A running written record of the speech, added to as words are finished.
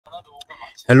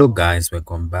Hello guys,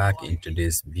 welcome back. In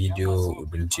today's video we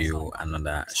bring to you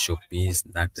another showpiece,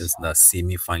 that is the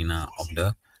semi-final of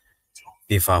the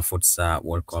FIFA FUTSAL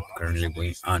World Cup currently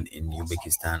going on in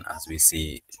Uzbekistan. As we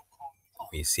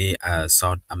see a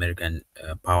South American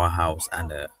powerhouse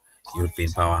and a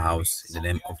European powerhouse in the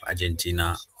name of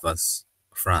Argentina versus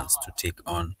France to take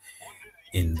on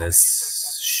in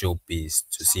this showpiece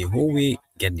to see who will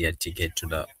get their ticket to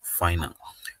the final.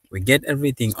 We get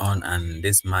everything on, and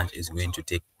this match is going to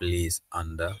take place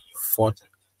on the 4th,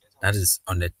 that is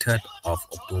on the 3rd of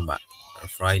October, a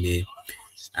Friday,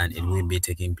 and it will be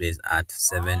taking place at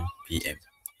 7 p.m.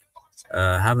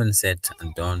 Having said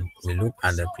and done, we look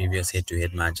at the previous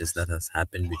head-to-head matches that has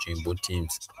happened between both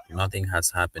teams. Nothing has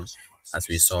happened, as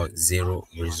we saw zero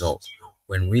result.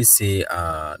 When we see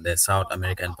the South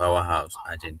American powerhouse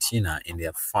Argentina in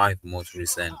their 5 most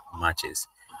recent matches,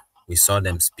 we saw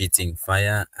them spitting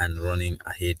fire and running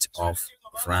ahead of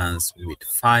France with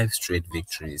 5 straight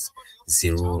victories,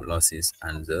 0 losses,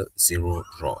 and 0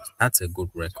 draws. That's a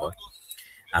good record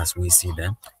as we see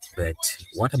them. But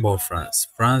what about France?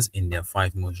 France, in their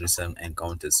 5 most recent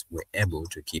encounters, were able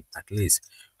to keep at least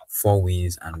 4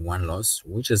 wins and 1 loss,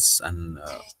 which is an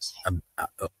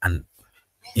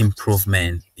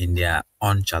improvement in their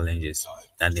own challenges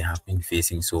that they have been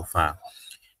facing so far.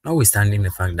 Notwithstanding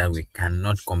the fact that we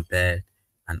cannot compare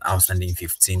an outstanding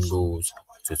 15 goals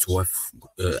to 12,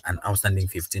 an outstanding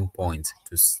 15 points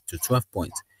to 12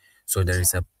 points. So there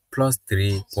is a plus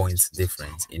 3 points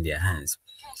difference in their hands.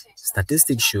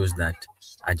 Statistics shows that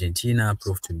Argentina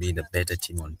proved to be the better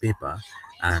team on paper,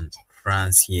 and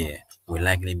France here will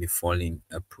likely be falling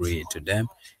a prey to them.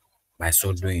 By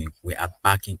so doing, we are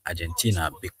backing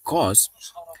Argentina because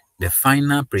the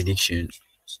final prediction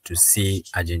to see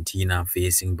Argentina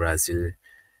facing Brazil,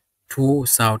 2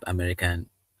 South American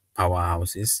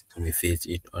powerhouses, will face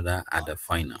each other at the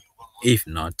final. If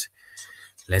not,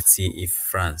 let's see if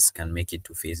France can make it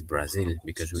to face Brazil,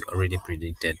 because we already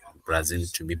predicted Brazil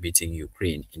to be beating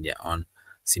Ukraine in their own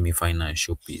semi-final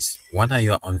showpiece. What are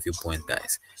your own viewpoints,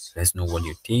 guys? Let's know what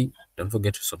you think. Don't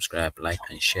forget to subscribe, like,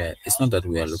 and share. It's not that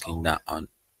we are looking down on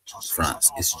France,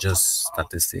 it's just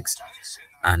statistics,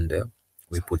 and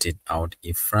we put it out.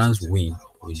 If France win,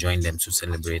 we join them to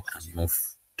celebrate and move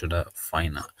to the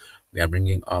final. We are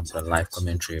bringing up the live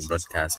commentary broadcast